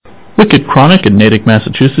Wicked Chronic in Natick,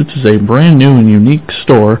 Massachusetts is a brand new and unique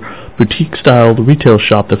store, boutique-styled retail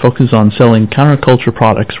shop that focuses on selling counterculture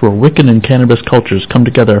products where Wiccan and cannabis cultures come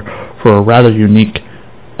together for a rather unique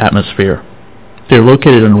atmosphere. They are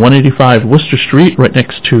located on 185 Worcester Street, right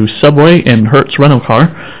next to Subway and Hertz Rental Car,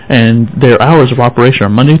 and their hours of operation are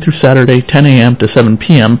Monday through Saturday, 10 a.m. to 7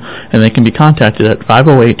 p.m., and they can be contacted at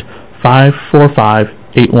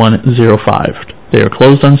 508-545-8105. They are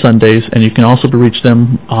closed on Sundays, and you can also reach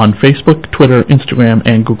them on Facebook, Twitter, Instagram,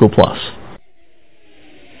 and Google+.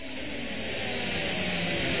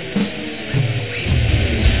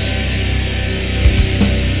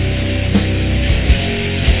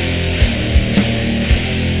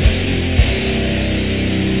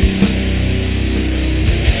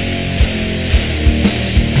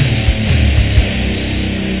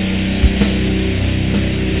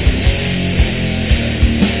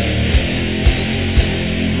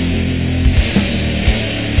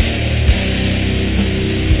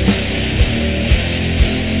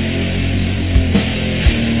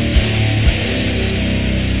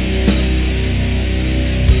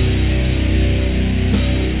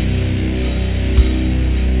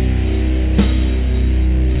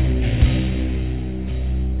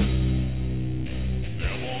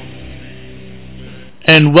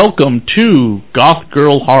 And welcome to Goth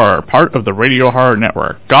Girl Horror, part of the Radio Horror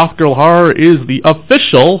Network. Goth Girl Horror is the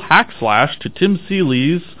official hack slash to Tim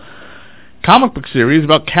Seeley's comic book series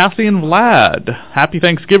about Cassie and Vlad. Happy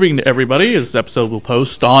Thanksgiving to everybody. This episode will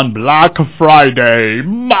post on Black Friday.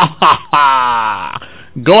 Go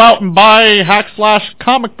out and buy hack slash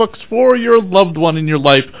comic books for your loved one in your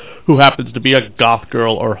life who happens to be a goth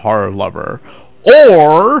girl or horror lover.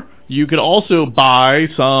 Or you could also buy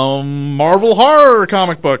some Marvel horror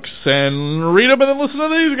comic books and read them and then listen to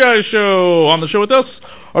these guys' show. On the show with us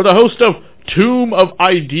are the host of Tomb of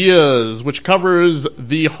Ideas, which covers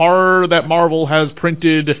the horror that Marvel has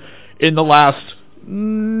printed in the last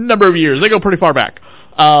number of years. They go pretty far back.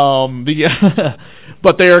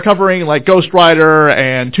 But they are covering like Ghost Rider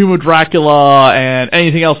and Tomb of Dracula and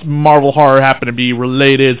anything else Marvel horror happen to be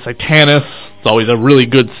related. Satanis. It's always a really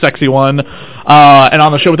good, sexy one. And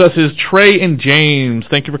on the show with us is Trey and James.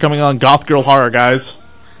 Thank you for coming on Goth Girl Horror, guys.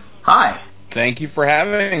 Hi. Thank you for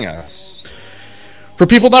having us. For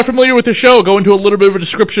people not familiar with the show, go into a little bit of a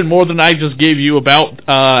description more than I just gave you about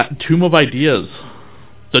Tomb of Ideas.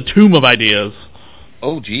 The Tomb of Ideas.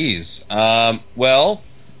 Oh, geez. Well,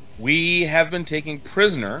 we have been taken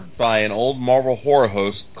prisoner by an old Marvel horror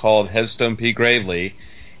host called Headstone P. Gravely,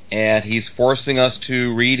 and he's forcing us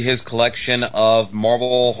to read his collection of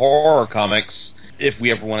Marvel horror comics if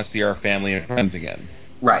we ever want to see our family and friends again.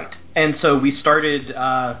 Right. And so we started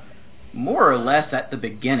more or less at the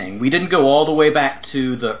beginning. We didn't go all the way back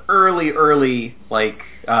to the early, like,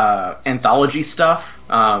 anthology stuff,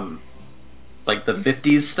 like the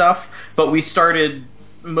 50s stuff, but we started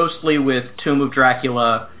mostly with Tomb of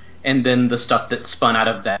Dracula and then the stuff that spun out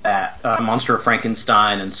of that Monster of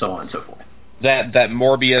Frankenstein and so on and so forth. That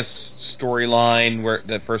Morbius storyline where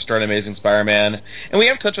that first started Amazing Spider-Man. And we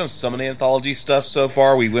have touched on some of the anthology stuff so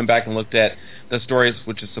far. We went back and looked at the stories,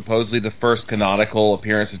 which is supposedly the first canonical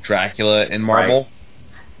appearance of Dracula in Marvel. Right.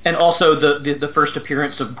 And also the first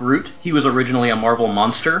appearance of Groot. He was originally a Marvel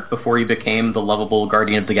monster before he became the lovable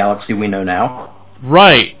Guardian of the Galaxy we know now.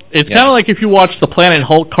 Right. It's kind of like if you watch the Planet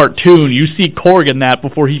Hulk cartoon, you see Korg in that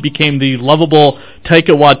before he became the lovable Taika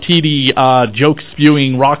Waititi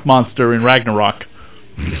joke-spewing rock monster in Ragnarok.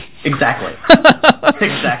 Exactly.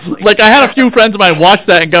 Exactly. Like, I had a few friends of mine watch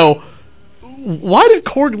that and go, why did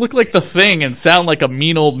Korg look like the Thing and sound like a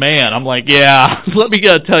mean old man? I'm like, yeah, let me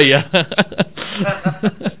tell you.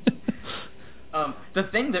 The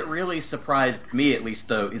thing that really surprised me, at least,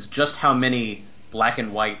 though, is just how many black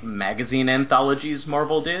and white magazine anthologies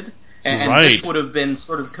Marvel did. And right. This would have been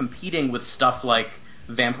sort of competing with stuff like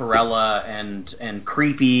Vampirella and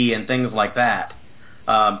Creepy and things like that.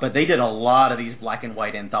 But they did a lot of these black and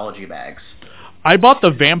white anthology bags. I bought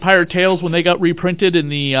the Vampire Tales when they got reprinted in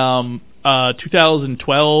the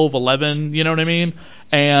 2012, 11, you know what I mean?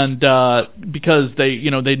 And because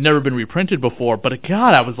they'd never been reprinted before. But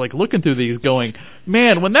God, I was like looking through these going,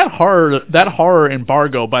 man, when that horror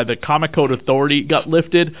embargo by the Comic Code Authority got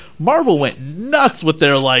lifted, Marvel went nuts with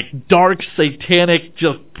their like dark, satanic,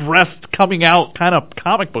 just breast coming out kind of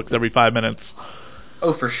comic books every 5 minutes.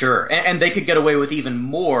 Oh, for sure. And they could get away with even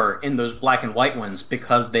more in those black and white ones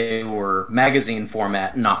because they were magazine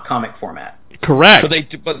format, not comic format. Correct.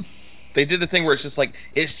 they did the thing where it's just like,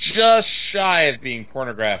 it's just shy of being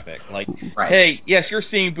pornographic. Like, Right. hey, yes, you're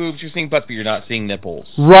seeing boobs, you're seeing butts, but you're not seeing nipples.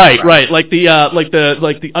 Right. Like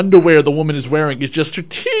the underwear the woman is wearing is just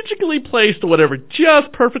strategically placed or whatever,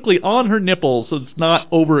 just perfectly on her nipples, so it's not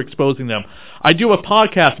overexposing them. I do a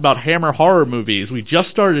podcast about Hammer horror movies. We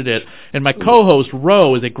just started it, and my co-host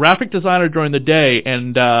Ro is a graphic designer during the day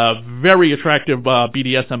and very attractive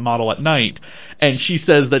BDSM model at night. And she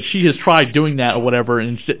says that she has tried doing that or whatever,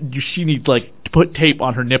 and she needs to put tape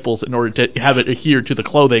on her nipples in order to have it adhere to the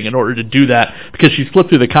clothing in order to do that, because she's flipped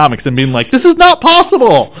through the comics and being like, this is not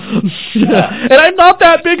possible. Yeah. And I'm not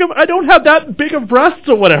that big I don't have that big of breasts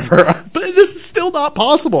or whatever, but this is still not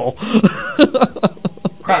possible.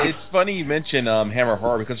 It's funny you mention Hammer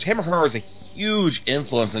Horror, because Hammer Horror is a huge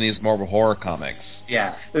influence in these Marvel horror comics.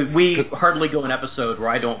 Yeah, we hardly go an episode where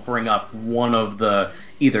I don't bring up one of the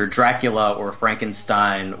either Dracula or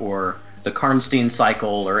Frankenstein or the Karnstein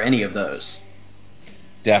cycle or any of those.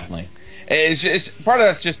 Definitely. It's part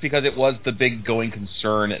of that's just because it was the big going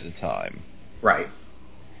concern at the time. Right.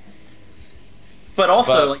 But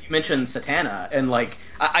also, like you mentioned Satana, and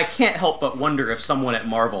I can't help but wonder if someone at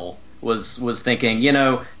Marvel was thinking,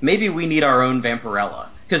 maybe we need our own Vampirella.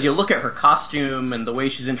 Because you look at her costume and the way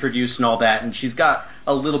she's introduced and all that, and she's got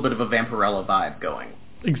a little bit of a Vampirella vibe going.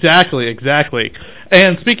 Exactly.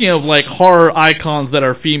 And speaking of horror icons that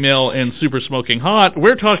are female and super smoking hot,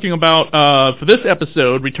 we're talking about, for this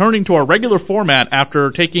episode, returning to our regular format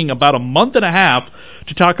after taking about a month and a half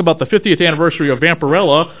to talk about the 50th anniversary of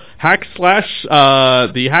Vampirella.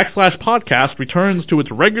 The Hack Slash podcast returns to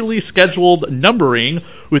its regularly scheduled numbering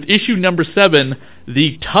with issue number 7,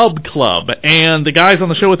 The Tub Club. And the guys on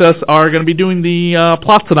the show with us are going to be doing the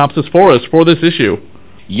plot synopsis for us for this issue.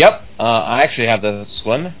 Yep, I actually have this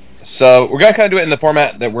one. So we're going to kind of do it in the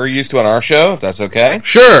format that we're used to on our show, if that's okay.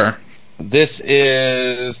 Sure. This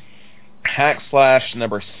is Hack Slash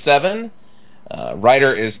number 7.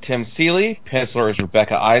 Writer is Tim Seeley. Penciler is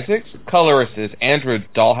Rebecca Isaacs. Colorist is Andrew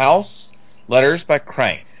Dahlhaus. Letters by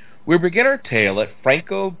Crank. We begin our tale at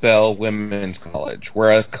Franco Bell Women's College,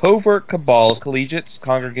 where a covert cabal of collegiates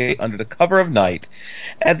congregate under the cover of night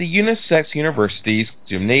at the unisex university's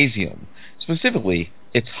gymnasium, specifically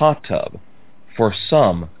its hot tub, for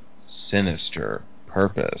some sinister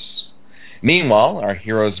purpose. Meanwhile, our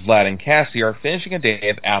heroes Vlad and Cassie are finishing a day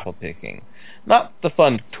of apple picking. Not the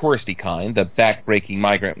fun touristy kind, the back-breaking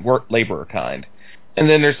migrant laborer kind. And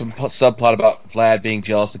then there's some subplot about Vlad being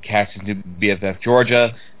jealous of Cassie's new BFF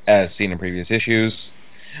Georgia, as seen in previous issues,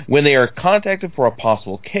 when they are contacted for a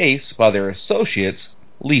possible case by their associates,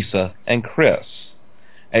 Lisa and Chris.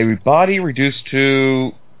 A body reduced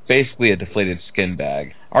to basically a deflated skin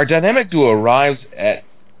bag. Our dynamic duo arrives at,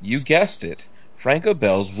 you guessed it, Franco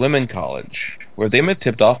Bell's Women's College, where they've been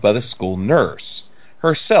tipped off by the school nurse,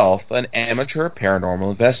 herself an amateur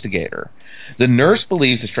paranormal investigator. The nurse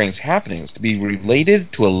believes the strange happenings to be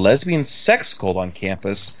related to a lesbian sex cult on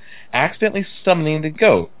campus accidentally summoning the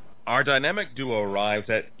goat. Our dynamic duo arrives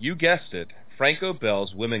at, you guessed it, Franco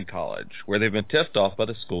Bell's Women's College, where they've been tipped off by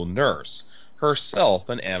the school nurse, herself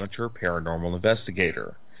an amateur paranormal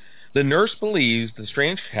investigator. The nurse believes the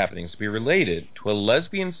strange happenings to be related to a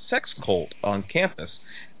lesbian sex cult on campus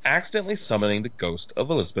accidentally summoning the ghost of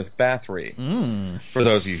Elizabeth Bathory. For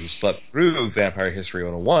those of you who slept through Vampire History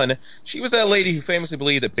 101, she was that lady who famously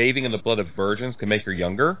believed that bathing in the blood of virgins could make her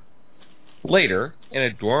younger. Later, in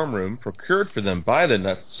a dorm room procured for them by the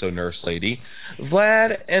not-so-nurse lady,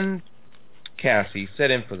 Vlad and Cassie set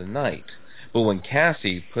in for the night. But when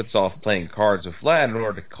Cassie puts off playing cards with Vlad in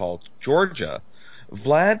order to call Georgia,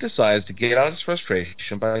 Vlad decides to get out his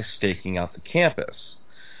frustration by staking out the campus.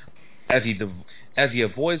 As he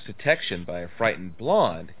avoids detection by a frightened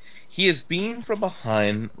blonde, he is beamed from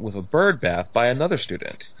behind with a bird bath by another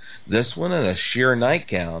student, this one in a sheer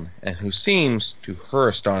nightgown, and who seems, to her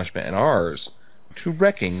astonishment and ours, to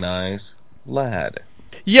recognize Vlad.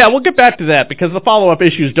 Yeah, we'll get back to that, because the follow-up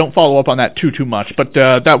issues don't follow up on that too much, but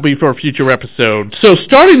that'll be for a future episode. So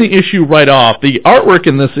starting the issue right off, the artwork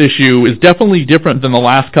in this issue is definitely different than the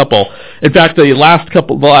last couple. In fact, the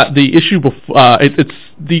issue before,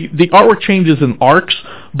 the artwork changes in arcs,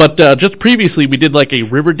 but just previously we did like a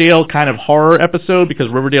Riverdale kind of horror episode, because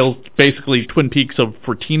Riverdale's basically Twin Peaks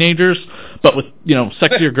for teenagers, but with,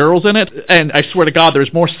 sexier girls in it, and I swear to God,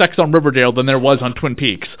 there's more sex on Riverdale than there was on Twin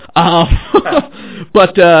Peaks.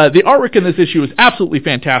 But the artwork in this issue is absolutely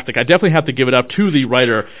fantastic. I definitely have to give it up to the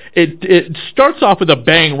writer. It starts off with a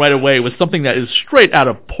bang right away with something that is straight out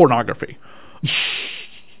of pornography.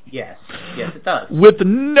 Yes, it does. With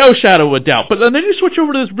no shadow of a doubt. But then you switch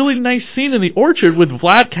over to this really nice scene in the orchard with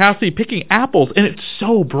Vlad Cassidy picking apples, and it's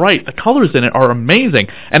so bright. The colors in it are amazing.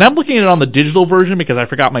 And I'm looking at it on the digital version because I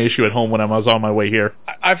forgot my issue at home when I was on my way here.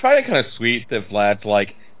 I find it kind of sweet that Vlad's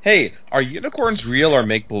like, hey, are unicorns real or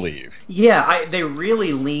make-believe? Yeah, they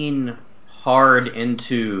really lean hard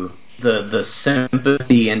into the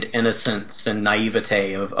sympathy and innocence and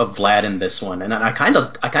naivete of Vlad in this one, and I kind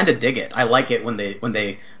of dig it. I like it when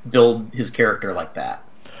they build his character like that.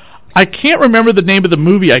 I can't remember the name of the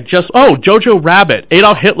movie. Jojo Rabbit.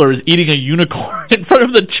 Adolf Hitler is eating a unicorn in front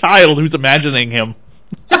of the child who's imagining him.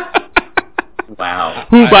 Wow.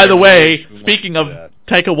 Who, by the way, speaking of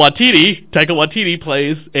Taika Waititi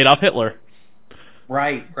plays Adolf Hitler.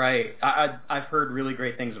 Right. I've heard really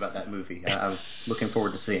great things about that movie. I was looking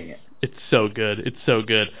forward to seeing it. It's so good.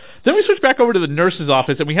 Then we switch back over to the nurse's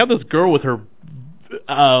office, and we have this girl with her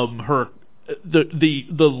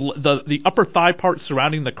the upper thigh part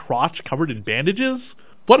surrounding the crotch covered in bandages.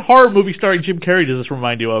 What horror movie starring Jim Carrey does this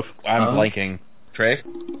remind you of? I'm blanking. Trey?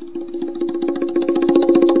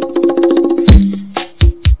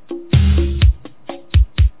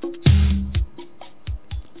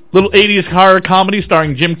 Little 80s horror comedy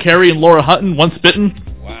starring Jim Carrey and Laura Hutton, Once Bitten.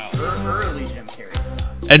 Wow. Early Jim Carrey.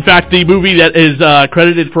 In fact, the movie that is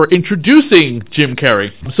credited for introducing Jim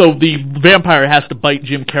Carrey. So the vampire has to bite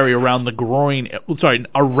Jim Carrey around the groin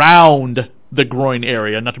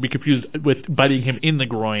area, not to be confused with biting him in the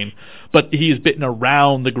groin, but he is bitten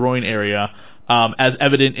around the groin area, as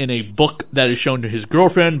evident in a book that is shown to his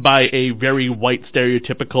girlfriend by a very white,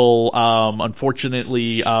 stereotypical,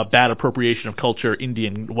 unfortunately bad appropriation of culture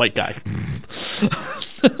Indian white guy.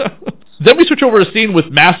 Then we switch over to a scene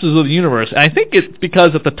with Masters of the Universe, and I think it's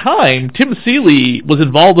because at the time, Tim Seeley was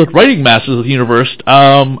involved with writing Masters of the Universe.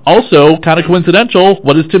 Also, kind of coincidental,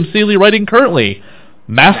 what is Tim Seeley writing currently?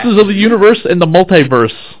 Masters of the Universe and the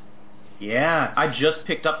Multiverse. Yeah, I just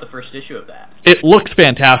picked up the first issue of that. It looks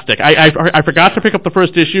fantastic. I forgot to pick up the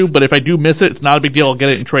first issue, but if I do miss it, it's not a big deal. I'll get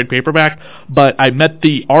it in trade paperback. But I met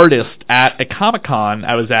the artist at a Comic-Con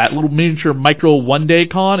I was at, a little miniature micro one-day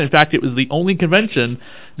con. In fact, it was the only convention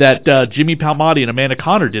that Jimmy Palmiotti and Amanda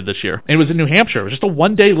Connor did this year. And it was in New Hampshire. It was just a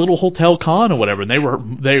one-day little hotel con or whatever. And they were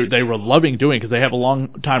loving doing it because they have a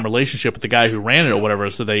long-time relationship with the guy who ran it or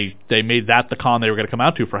whatever. So they made that the con they were going to come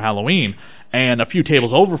out to for Halloween. And a few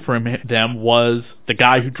tables over from them was the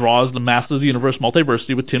guy who draws the Masters of the Universe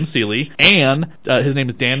Multiversity with Tim Seeley, and his name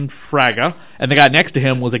is Dan Fraga, and the guy next to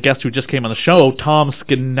him was a guest who just came on the show, Tom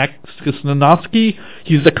Skinanovsky.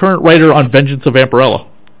 He's the current writer on Vengeance of Vampirella.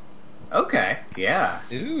 Okay, yeah.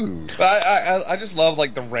 Ooh. I just love,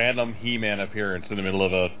 like, the random He-Man appearance in the middle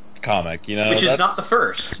of a comic, you know? Which is not the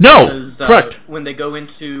first. No, because, correct. When they go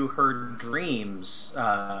into her dreams,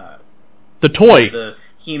 the toy. The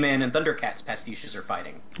He-Man and Thundercats pastiches are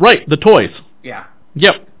fighting. Right, the toys. Yeah.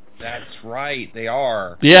 Yep. That's right, they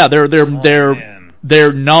are. Yeah, they're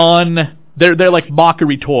like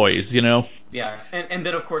mockery toys, you know. Yeah, and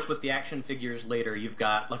then of course with the action figures later, you've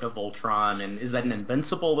got like a Voltron, and is that an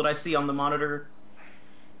Invincible that I see on the monitor?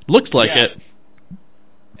 Looks like it.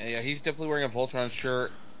 Yeah, he's definitely wearing a Voltron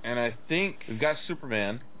shirt, and I think we've got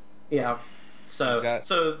Superman. Yeah. So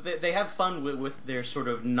they have fun with their sort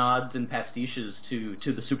of nods and pastiches to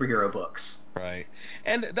the superhero books. Right.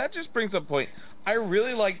 And that just brings up a point. I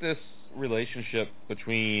really like this relationship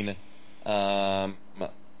between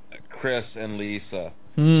Chris and Lisa.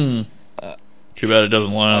 Too bad it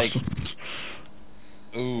doesn't last.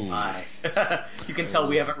 Ooh. My. You can tell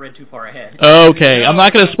we haven't read too far ahead. Okay, I'm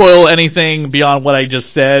not going to spoil anything beyond what I just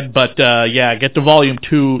said, but yeah, get to Volume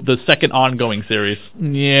 2, the second ongoing series.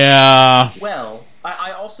 Yeah. Well,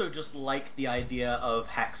 I also just like the idea of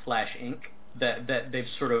Hack/Inc. that they've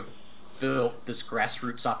sort of built this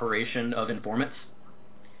grassroots operation of informants.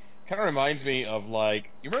 Kind of reminds me of, like,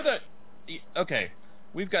 you remember that? Okay,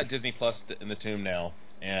 we've got Disney Plus in the tomb now,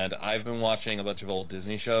 and I've been watching a bunch of old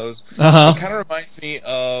Disney shows. It kind of reminds me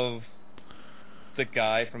of the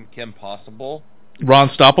guy from Kim Possible. Ron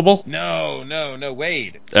Stoppable? No,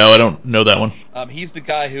 Wade. Oh, I don't know that one. He's the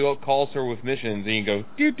guy who calls her with missions, and you go,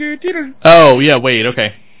 doo-doo-doo-doo. Oh, yeah, Wade,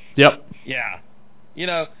 okay. Yep. Yeah. You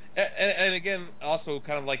know, and again, also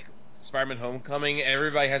kind of like Spider-Man Homecoming,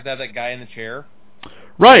 everybody has to have that guy in the chair.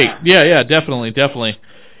 Right, yeah, definitely.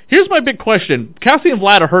 Here's my big question. Cassie and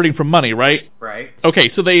Vlad are hurting for money, right? Right.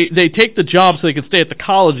 Okay, so they take the job so they can stay at the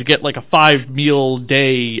college and get like a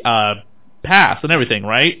 5-meal-day pass and everything,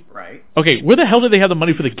 right? Right. Okay, where the hell did they have the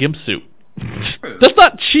money for the gimp suit? That's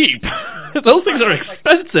not cheap. Those things are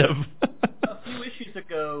expensive. A few issues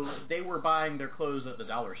ago, they were buying their clothes at the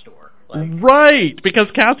dollar store. Right, because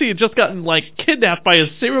Cassie had just gotten, kidnapped by a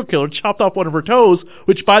serial killer, chopped off one of her toes,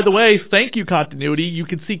 which, by the way, thank you, continuity, you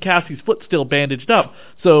can see Cassie's foot still bandaged up.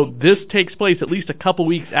 So this takes place at least a couple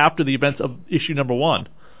weeks after the events of issue number 1.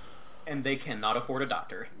 And they cannot afford a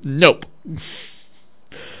doctor. Nope.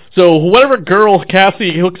 So whatever girl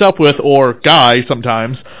Cassie hooks up with, or guy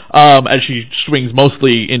sometimes, as she swings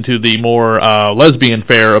mostly into the more lesbian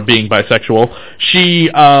fare of being bisexual,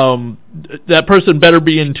 that person better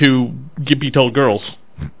be into gimpy-toed girls.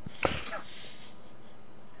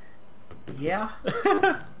 Yeah.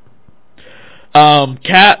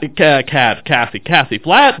 Cassie.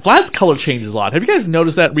 Vlad's color changes a lot. Have you guys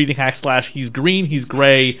noticed that reading /? He's green, he's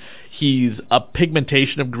gray, he's a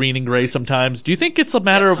pigmentation of green and gray sometimes. Do you think it's a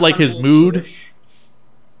matter of his mood? Bluish.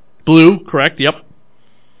 Blue, correct? Yep.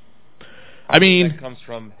 I mean, that comes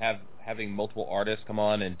from having multiple artists come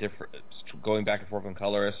on and going back and forth on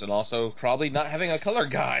colorists, and also probably not having a color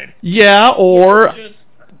guide. Yeah, or just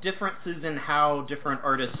differences in how different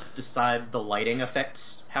artists decide the lighting affects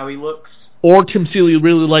how he looks. Or Tim Seeley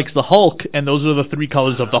really likes the Hulk, and those are the 3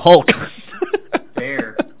 colors of the Hulk.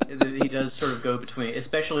 Fair. He does sort of go between,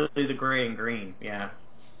 especially the gray and green, yeah.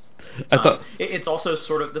 I thought it's also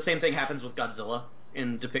sort of, the same thing happens with Godzilla.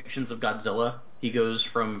 In depictions of Godzilla, he goes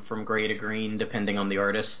from gray to green depending on the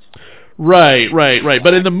artist. Right.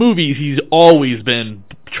 But in the movies, he's always been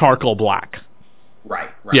charcoal black. Right.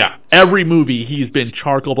 Yeah, every movie he's been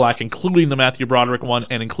charcoal black, including the Matthew Broderick one,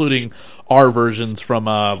 and including our versions from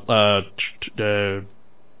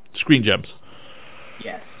Screen Gems.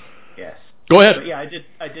 Yes. Go ahead. But yeah,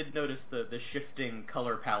 I did notice the shifting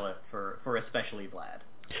color palette for especially Vlad.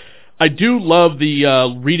 I do love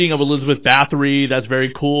the reading of Elizabeth Bathory. That's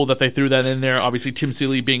very cool that they threw that in there. Obviously, Tim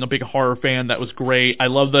Seeley being a big horror fan, that was great. I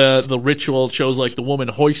love the ritual. It shows the woman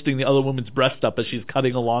hoisting the other woman's breast up as she's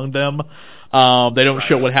cutting along them. They don't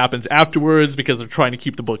show what happens afterwards because they're trying to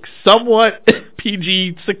keep the book somewhat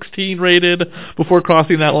PG-16 rated before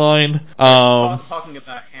crossing that line. Talking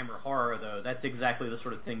about Hammer horror, though, that's exactly the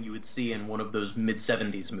sort of thing you would see in one of those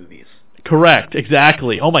mid-'70s movies. Correct,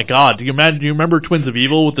 exactly. Oh my God, do you remember Twins of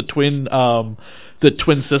Evil with the twin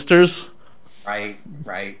sisters? Right.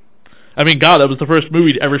 I mean, God, that was the first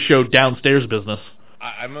movie to ever show downstairs business.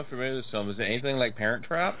 I'm not familiar with this film. Is it anything like Parent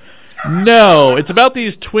Trap? No, it's about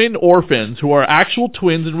these twin orphans who are actual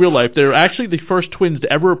twins in real life. They're actually the first twins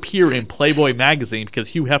to ever appear in Playboy magazine because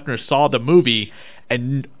Hugh Hefner saw the movie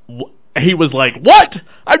and he was like, "What?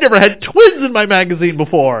 I've never had twins in my magazine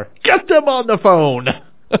before. Get them on the phone."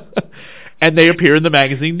 And they appear in the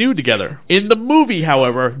magazine nude together. In the movie,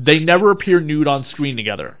 however, they never appear nude on screen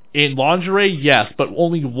together. In lingerie, yes, but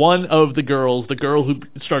only one of the girls, the girl who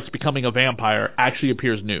starts becoming a vampire, actually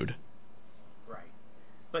appears nude. Right.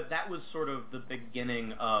 But that was sort of the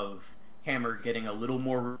beginning of Hammer getting a little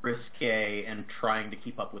more risque and trying to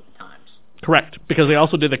keep up with the times. Correct, because they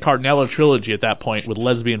also did the Cardinello trilogy at that point with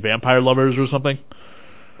lesbian vampire lovers or something.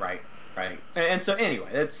 Right. And so anyway,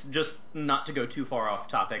 that's just not to go too far off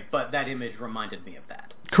topic, but that image reminded me of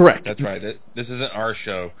that. Correct. That's right. This isn't our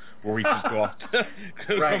show where we just go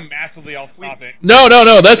massively off topic. No,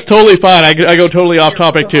 that's totally fine. I go totally off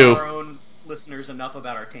topic too. Our own listeners enough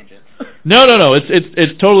about our tangents. No.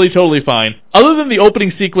 It's totally fine. Other than the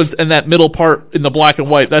opening sequence and that middle part in the black and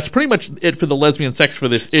white, that's pretty much it for the lesbian sex for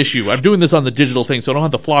this issue. I'm doing this on the digital thing, so I don't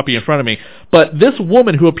have the floppy in front of me. But this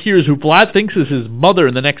woman who appears, who Vlad thinks is his mother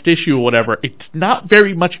in the next issue or whatever, it's not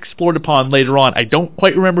very much explored upon later on. I don't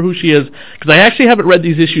quite remember who she is, because I actually haven't read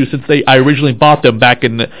these issues since I originally bought them back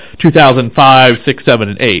in 2005, 6, 7,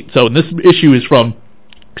 and 8. So this issue is from...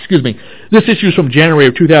 This issue is from January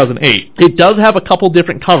of 2008. It does have a couple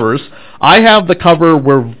different covers. I have the cover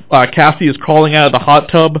where Cassie is crawling out of the hot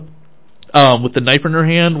tub with the knife in her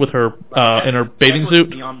hand with her in her bathing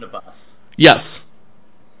suit. The omnibus. Yes.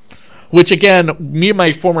 Which, again, me and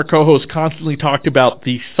my former co-host constantly talked about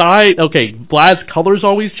the size. Okay, Vlad's color's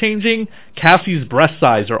always changing. Cassie's breast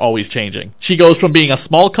size are always changing. She goes from being a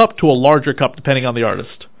small cup to a larger cup depending on the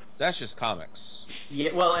artist. That's just comics.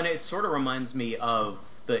 Yeah, well, and it sort of reminds me of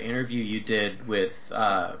the interview you did with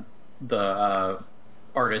the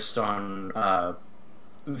artist on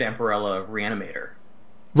Vampirella Reanimator.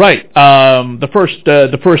 Right. The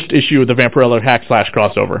first issue of the Vampirella /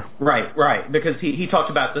 crossover. Right. Because he talked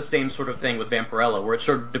about the same sort of thing with Vampirella, where it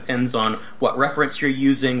sort of depends on what reference you're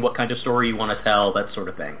using, what kind of story you want to tell, that sort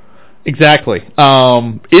of thing. Exactly.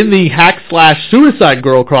 In the / Suicide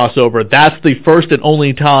Girl crossover, that's the first and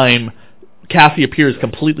only time Cassie appears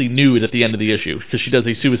completely nude at the end of the issue, because she does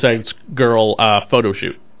a Suicide Girl photo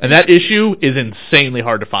shoot. And that issue is insanely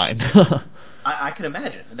hard to find. I can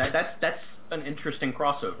imagine. That's an interesting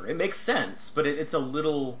crossover. It makes sense, but it's a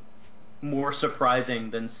little more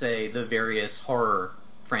surprising than, say, the various horror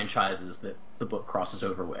franchises that the book crosses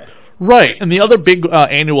over with. Right, and the other big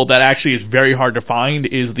annual that actually is very hard to find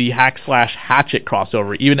is the Hack/Hatchet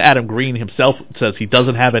crossover. Even Adam Green himself says he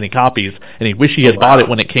doesn't have any copies, and he wish he had bought it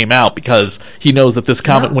when it came out, because he knows that this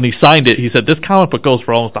comic, when he signed it, he said, this comic book goes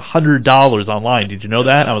for almost $100 online. Did you know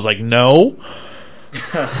that? And I was like, no.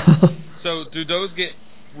 So do those get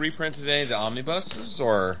reprinted in any of the omnibuses,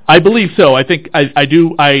 or? I believe so. I think I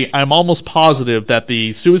do. I'm almost positive that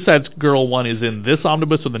the Suicide Girl one is in this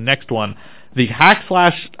omnibus or the next one. The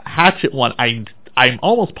Hack/Hatchet one, I'm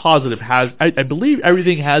almost positive I believe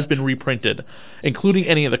everything has been reprinted, including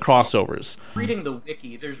any of the crossovers. Reading the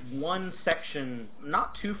wiki, there's one section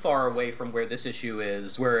not too far away from where this issue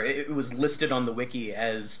is, where it was listed on the wiki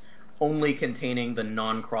as only containing the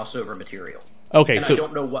non-crossover material. Okay, and so I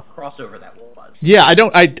don't know what crossover that was. Yeah,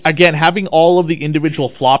 again, having all of the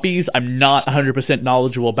individual floppies, I'm not 100%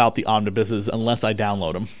 knowledgeable about the omnibuses unless I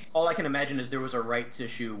download them. All I can imagine is there was a rights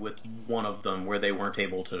issue with one of them where they weren't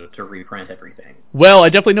able to reprint everything. Well, I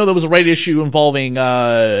definitely know there was a right issue involving,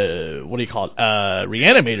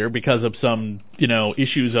 Reanimator, because of some,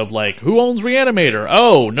 issues of like, who owns Reanimator?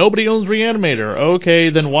 Oh, nobody owns Reanimator. Okay,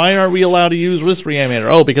 then why aren't we allowed to use this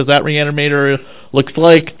Reanimator? Oh, because that Reanimator looks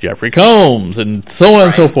like Jeffrey Combs, and so on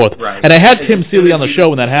and so forth. Right. And I had Tim Seeley on the show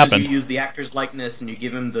when that happened. If you use the actor's likeness and you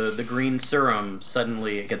give him the green serum,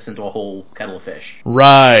 suddenly it gets into a whole kettle of fish.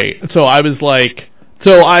 Right. So I was like,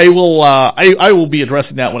 I will be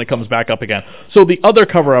addressing that when it comes back up again. So the other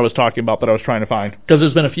cover I was talking about that I was trying to find, because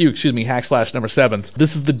there's been a few, Hack/Slash number 7s. This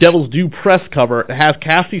is the Devil's Due Press cover. It has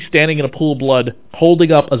Cassie standing in a pool of blood,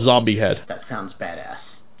 holding up a zombie head. That sounds badass.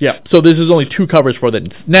 Yeah, so this is only 2 covers for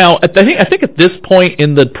that. Now, I think at this point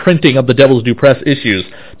in the printing of the Devil's Due Press issues,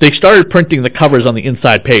 they started printing the covers on the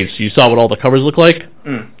inside page, so you saw what all the covers look like.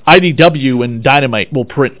 IDW and Dynamite will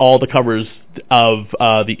print all the covers of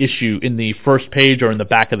the issue in the first page or in the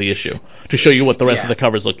back of the issue to show you what the rest of the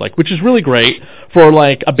covers look like, which is really great for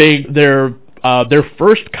like their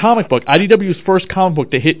first comic book. IDW's first comic book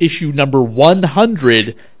to hit issue number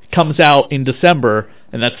 100 comes out in December,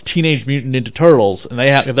 and that's Teenage Mutant Ninja Turtles, and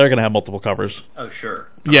they're going to have multiple covers. Oh, sure.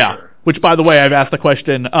 Sure. Which, by the way, I've asked the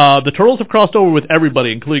question. The Turtles have crossed over with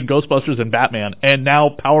everybody, including Ghostbusters and Batman, and now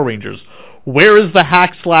Power Rangers. Where is the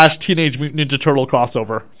Hack/Teenage Mutant Ninja Turtle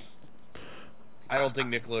crossover? I don't think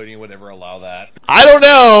Nickelodeon would ever allow that. I don't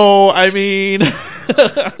know. I mean...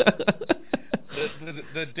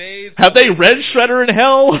 the days... Have they read Shredder in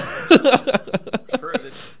Hell?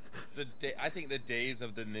 I think the days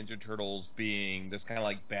of the Ninja Turtles being this kind of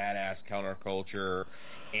like badass counterculture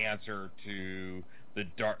answer to the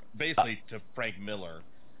dark, basically to Frank Miller.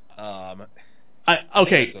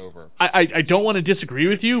 Okay, I don't want to disagree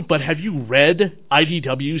with you, but have you read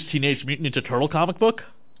IDW's Teenage Mutant Ninja Turtle comic book?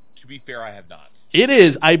 To be fair, I have not. It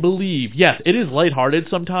is, I believe, yes, it is lighthearted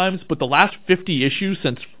sometimes, but the last 50 issues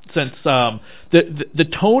since the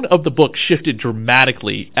tone of the book shifted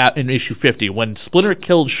dramatically in issue 50 when Splinter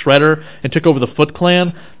killed Shredder and took over the Foot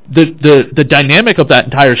Clan. The dynamic of that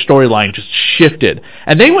entire storyline just shifted,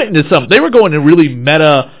 and they went into they were going to really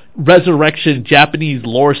meta resurrection Japanese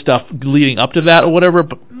lore stuff leading up to that or whatever.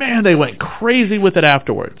 But man, they went crazy with it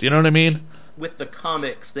afterwards. You know what I mean? With the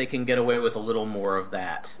comics, they can get away with a little more of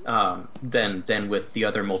that than with the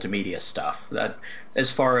other multimedia stuff. That, as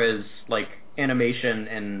far as like animation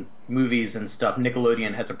and movies and stuff,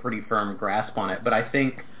 Nickelodeon has a pretty firm grasp on it. But I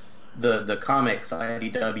think the comics,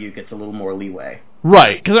 IDW gets a little more leeway.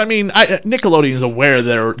 Right, because I mean, Nickelodeon is aware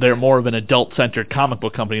they're more of an adult-centered comic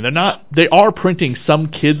book company. They are printing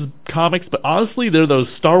some kids comics, but honestly, they're those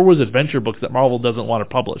Star Wars adventure books that Marvel doesn't want to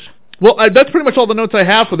publish. Well, that's pretty much all the notes I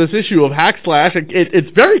have for this issue of Hack/Slash. It's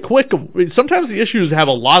very quick. Sometimes the issues have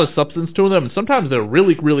a lot of substance to them, and sometimes they're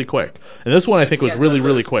really, really quick. And this one, I think, was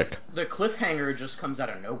really quick. The cliffhanger just comes out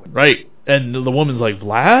of nowhere. Right. And the woman's like,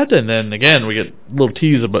 Vlad? And then, again, we get a little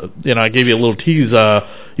tease about, I gave you a little tease,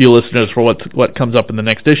 you listeners, for what comes up in the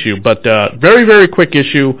next issue. But very, very quick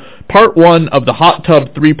issue. Part 1 of the Hot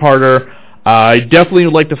Tub 3-parter. I definitely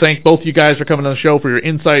would like to thank both you guys for coming on the show for your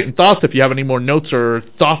insight and thoughts. If you have any more notes or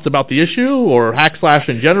thoughts about the issue or Hack/Slash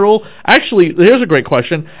in general. Actually, here's a great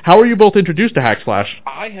question. How were you both introduced to Hack/Slash?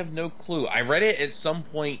 I have no clue. I read it at some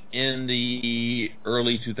point in the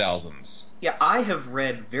early 2000s. Yeah, I have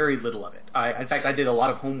read very little of it. In fact, I did a lot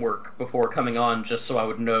of homework before coming on just so I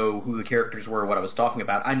would know who the characters were, what I was talking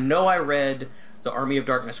about. I know I read the Army of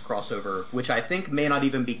Darkness crossover, which I think may not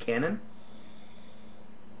even be canon.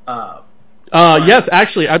 Yes,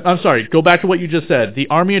 actually, I'm sorry. Go back to what you just said. The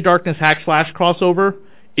Army of Darkness Hack Slash crossover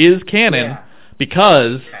is canon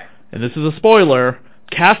because, and this is a spoiler,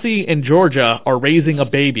 Cassie and Georgia are raising a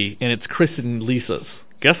baby, and it's Chris and Lisa's.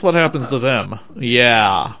 Guess what happens to them?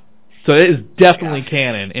 Yeah. So it is definitely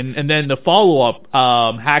canon. And then the follow-up,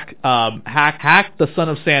 Hack, the son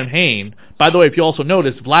of Sam Hain. By the way, if you also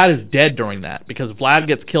notice, Vlad is dead during that, because Vlad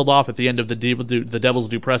gets killed off at the end of the Devil's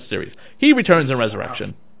Due Press series. He returns in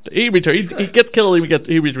Resurrection. He gets killed,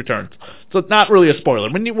 he returns. So it's not really a spoiler.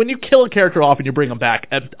 When you kill a character off and you bring him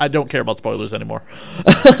back, I don't care about spoilers anymore.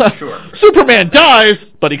 Sure. Superman dies,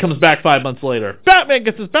 but he comes back 5 months later. Batman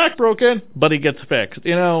gets his back broken, but he gets fixed.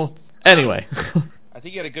 Anyway. I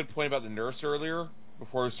think you had a good point about the nurse earlier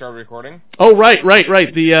before we started recording. Oh, right.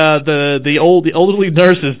 The elderly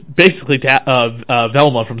nurse is basically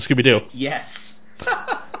Velma from Scooby-Doo. Yes.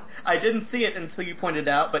 I didn't see it until you pointed it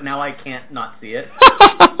out, but now I can't not see it.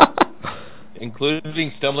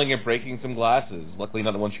 Including stumbling and breaking some glasses. Luckily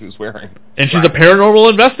not the one she was wearing. And she's a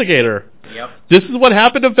paranormal investigator. Yep. This is what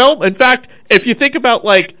happened to Velma. In fact, if you think about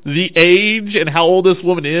the age and how old this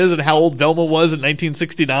woman is and how old Velma was in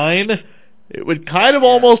 1969, it would kind of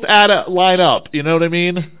almost line up. You know what I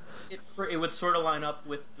mean? It would sort of line up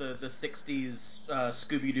with the 60s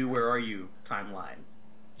Scooby-Doo Where Are You timeline.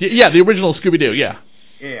 Yeah, the original Scooby-Doo, yeah.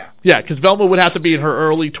 Yeah, because Velma would have to be in her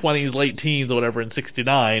early 20s, late teens, or whatever in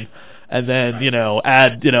 '69, and then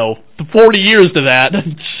add 40 years to that.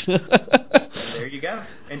 There you go,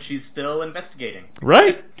 and she's still investigating.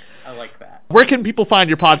 Right. I like that. Where can people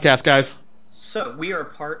find your podcast, guys? So we are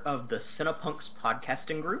part of the Cinepunks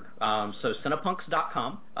podcasting group. So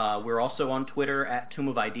cinepunks.com. We're also on Twitter at Tomb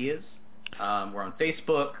of Ideas. We're on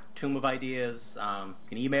Facebook, Tomb of Ideas. You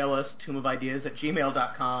can email us,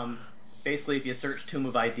 tombofideas@gmail.com. Basically, if you search Tomb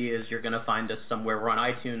of Ideas, you're going to find us somewhere. We're on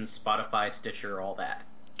iTunes, Spotify, Stitcher, all that.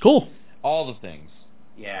 Cool. All the things.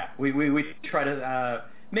 Yeah, we try to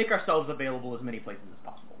make ourselves available as many places as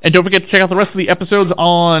possible. And don't forget to check out the rest of the episodes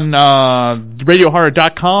on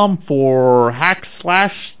RadioHorror.com for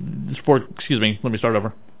excuse me, let me start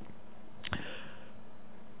over.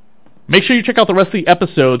 Make sure you check out the rest of the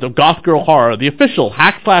episodes of Goth Girl Horror, the official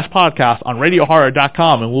Hack Slash podcast on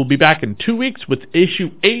RadioHorror.com, and we'll be back in 2 weeks with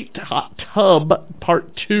Issue 8, Hot Tub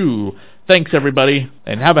Part 2. Thanks, everybody,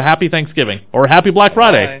 and have a happy Thanksgiving, or happy Black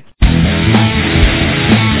Friday. Bye.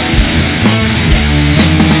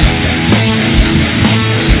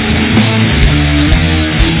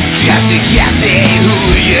 Who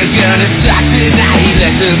you gonna talk to now?